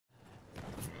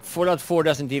Fallout 4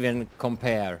 doesn't even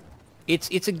compare.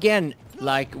 It's again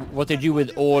like what they do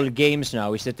with all games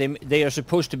now, is that they are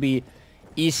supposed to be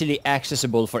easily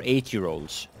accessible for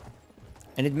 8-year-olds.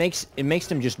 And it makes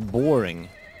them just boring.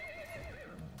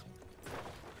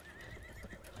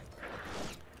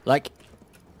 Like,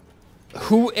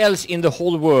 who else in the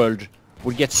whole world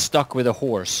would get stuck with a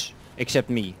horse except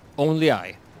me? Only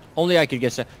I. Only I could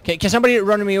get stuck. Can somebody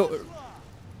run me over?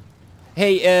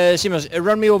 Hey, Simmons,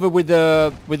 run me over with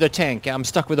the tank. I'm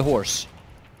stuck with a horse.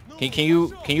 Can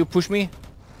you push me?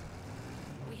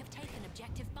 We have taken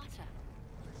objective butter.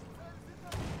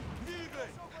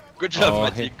 Good job,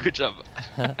 Matty. Good job.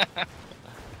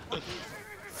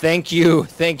 Thank you.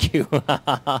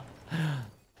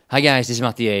 Hi guys, this is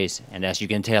Mattias, and as you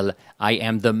can tell, I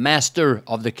am the master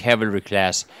of the Cavalry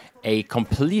class, a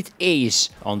complete ace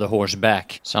on the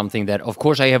horseback, something that of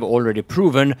course I have already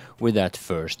proven with that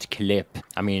first clip.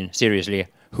 I mean, seriously,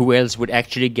 who else would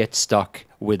actually get stuck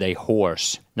with a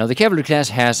horse? Now, the Cavalry class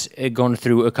has gone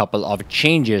through a couple of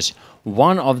changes.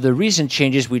 One of the recent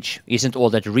changes, which isn't all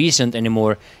that recent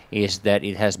anymore, is that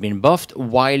it has been buffed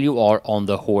while you are on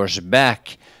the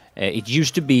horseback. It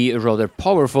used to be rather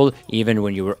powerful even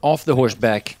when you were off the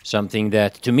horseback, something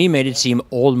that to me made it seem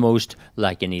almost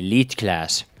like an elite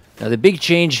class. Now, the big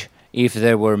change, if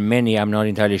there were many, I'm not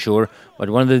entirely sure, but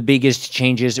one of the biggest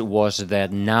changes was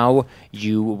that now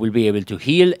you will be able to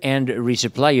heal and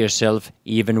resupply yourself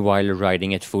even while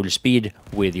riding at full speed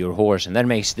with your horse, and that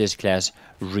makes this class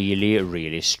really,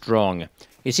 really strong.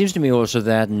 It seems to me also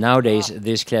that nowadays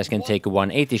this class can take a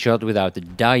 180 shot without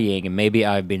dying. Maybe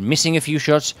I've been missing a few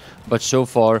shots, but so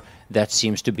far that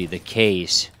seems to be the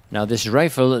case. Now, this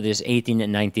rifle, this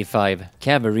 1895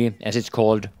 Cavalry, as it's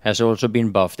called, has also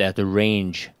been buffed at the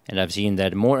range. And I've seen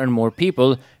that more and more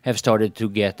people have started to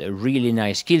get really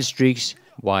nice kill streaks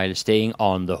while staying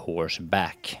on the horse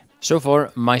back. So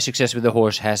far, my success with the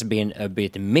horse has been a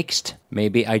bit mixed.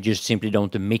 Maybe I just simply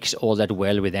don't mix all that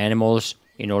well with animals.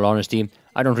 In all honesty,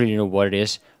 I don't really know what it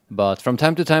is. But from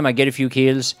time to time I get a few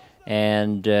kills,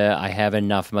 and I have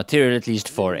enough material at least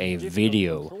for a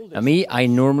video. Now me, I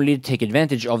normally take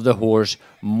advantage of the horse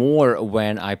more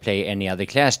when I play any other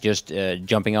class, just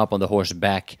jumping up on the horse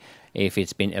back if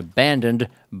it's been abandoned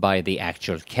by the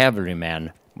actual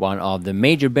cavalryman. One of the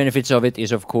major benefits of it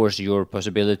is of course your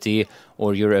possibility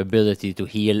or your ability to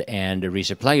heal and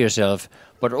resupply yourself,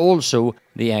 but also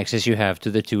the access you have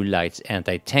to the 2 light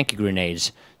anti-tank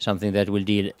grenades, something that will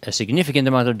deal a significant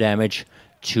amount of damage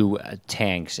to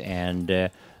tanks. And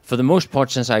for the most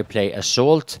part, since I play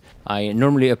assault, I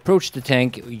normally approach the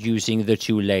tank using the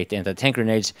 2 light anti-tank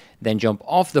grenades, then jump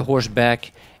off the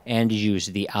horseback and use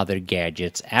the other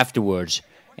gadgets afterwards.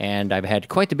 And I've had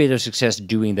quite a bit of success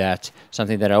doing that,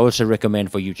 something that I also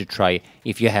recommend for you to try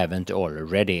if you haven't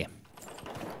already.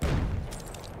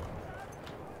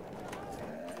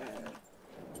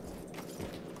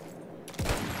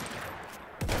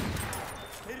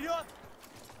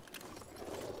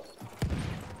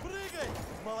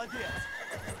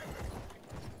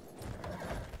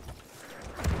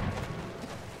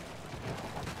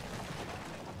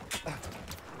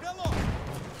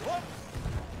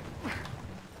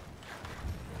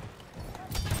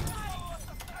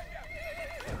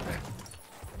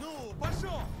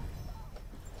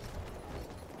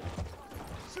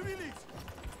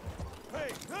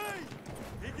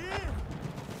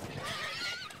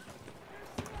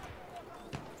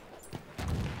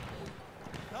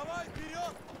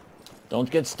 Don't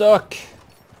get stuck!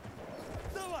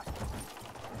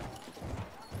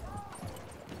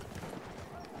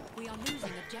 We are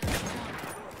losing objective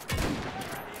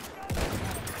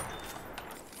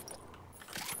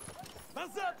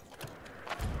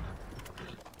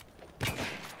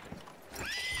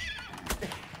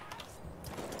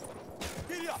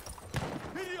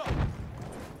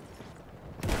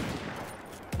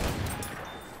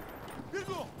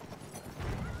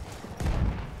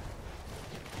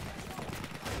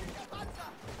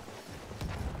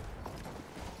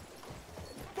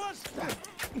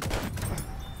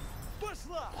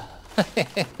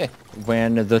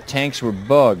When the tanks were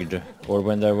bugged, or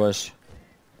when there was...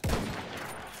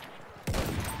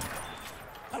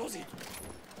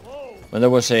 when there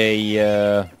was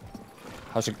a...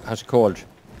 how's it called?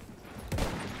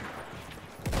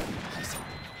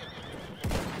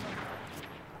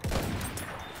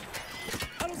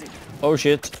 Oh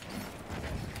shit.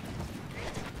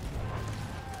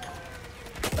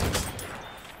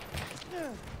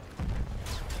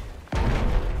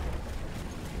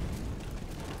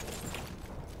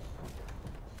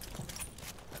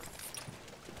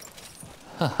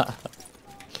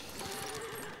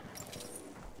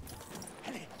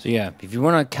 So yeah, if you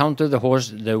want to counter the horse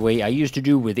the way I used to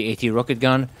do with the AT rocket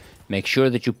gun, make sure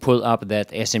that you pull up that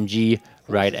SMG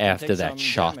right after that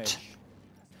shot.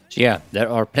 So yeah, there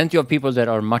are plenty of people that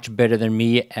are much better than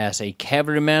me as a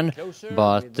cavalryman,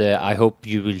 but I hope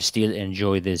you will still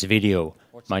enjoy this video.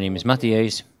 My name is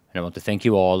Mattias, and I want to thank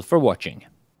you all for watching.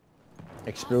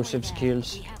 Explosive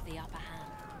skills. We have the upper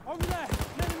hand. Over there!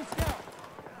 Enemy scout!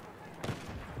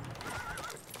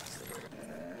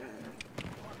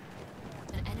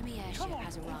 An enemy airship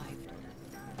has arrived.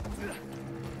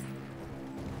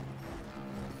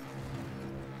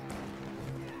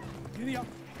 Giddy up!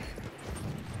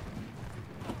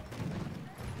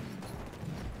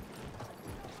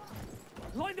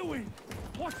 Line the wind!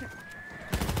 Watch it!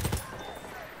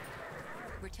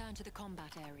 Return to the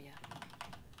combat area.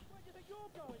 Where do you think you're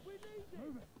going? We need you!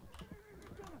 Move it!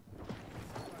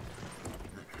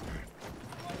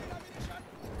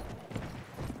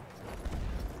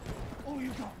 All you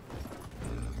got!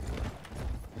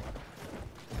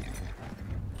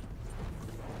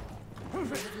 We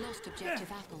have lost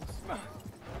objective apples.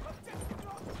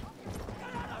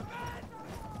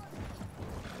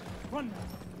 Run now!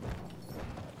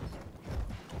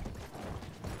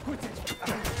 Quit it!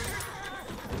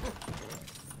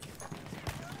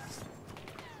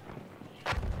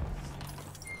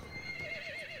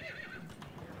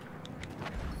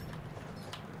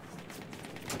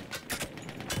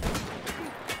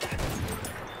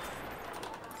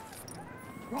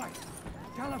 Right,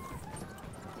 Cavalry.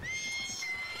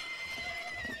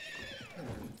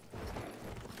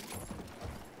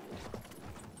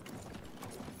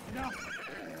 Enough.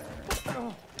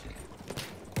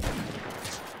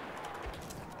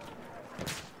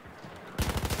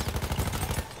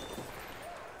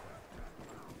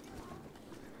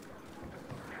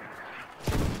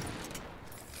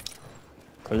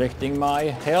 Collecting my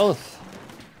health.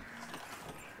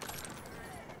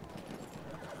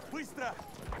 Быстро!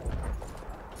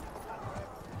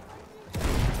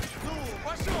 Ну,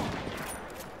 пошел!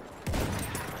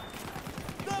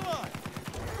 Давай!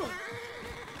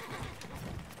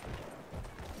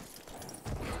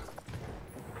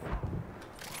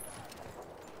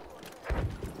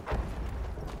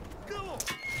 Go!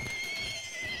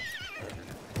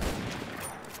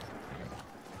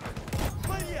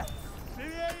 Левее!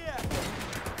 Левее!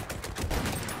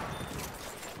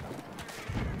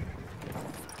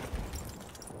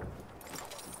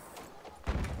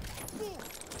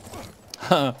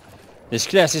 This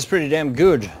class is pretty damn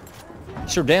good.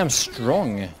 So damn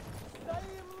strong.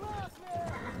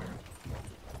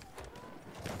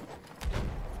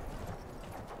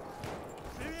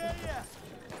 Левее!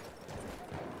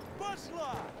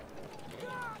 Пошла!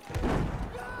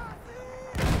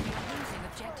 Losing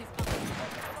objective butter.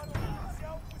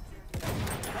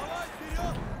 Давай,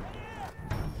 вперед!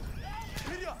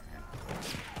 Вперед!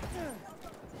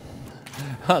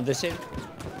 Huh, this is...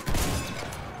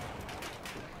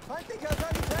 Feindlicher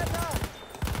Sanitäter!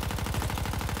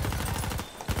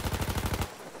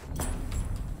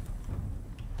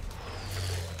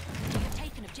 We have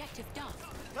taken objective duff.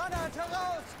 Granate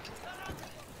raus!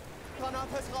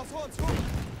 Granate ist raus, vor uns zu!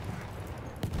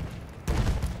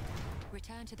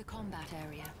 Return to the combat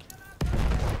area.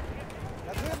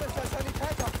 Da drüben ist der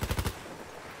Sanitäter!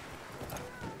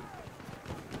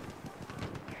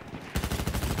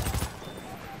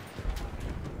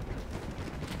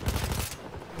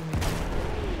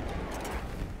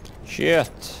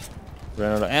 Shit.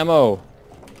 Ran out of ammo.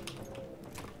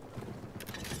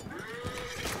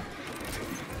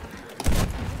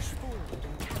 Push forward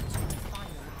and capture the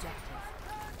final objective.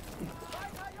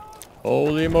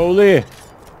 Holy moly.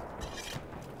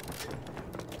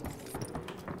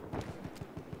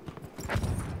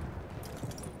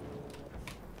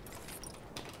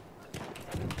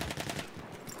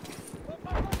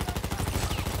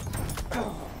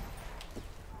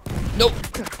 Nope.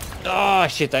 Ah,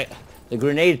 shit. The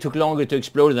grenade took longer to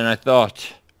explode than I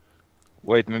thought.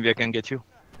 Wait, maybe I can get you.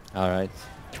 All right.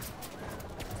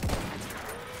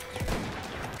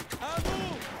 А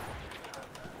ну!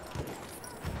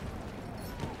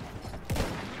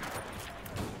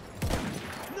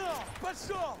 На,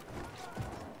 пошел!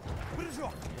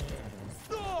 Прыжок!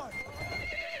 Стой!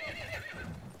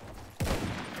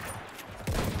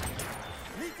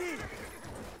 Лети!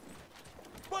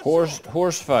 Пошел!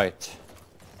 Horse fight.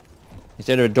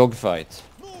 Instead of a dog fight.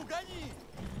 Ну, гони!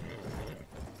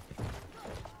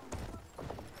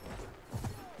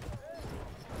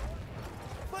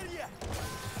 Барьер!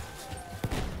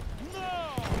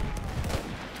 На!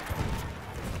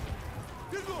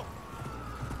 Бегу!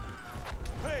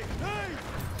 Эй, эй!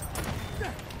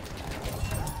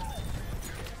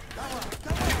 Давай,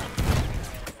 давай!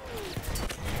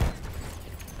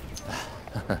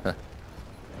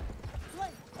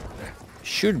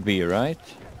 Should be, right?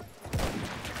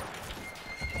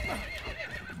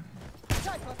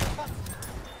 Zeit was verpasst.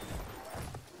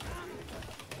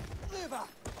 Rüber.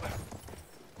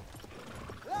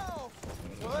 Lauf.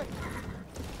 Zurück.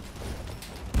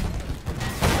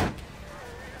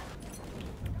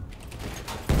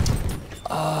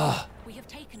 We have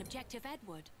taken objective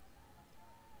Edward.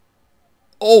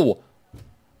 Oh!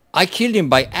 I killed him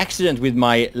by accident with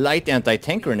my light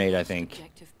anti-tank grenade, I think.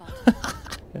 Objective button.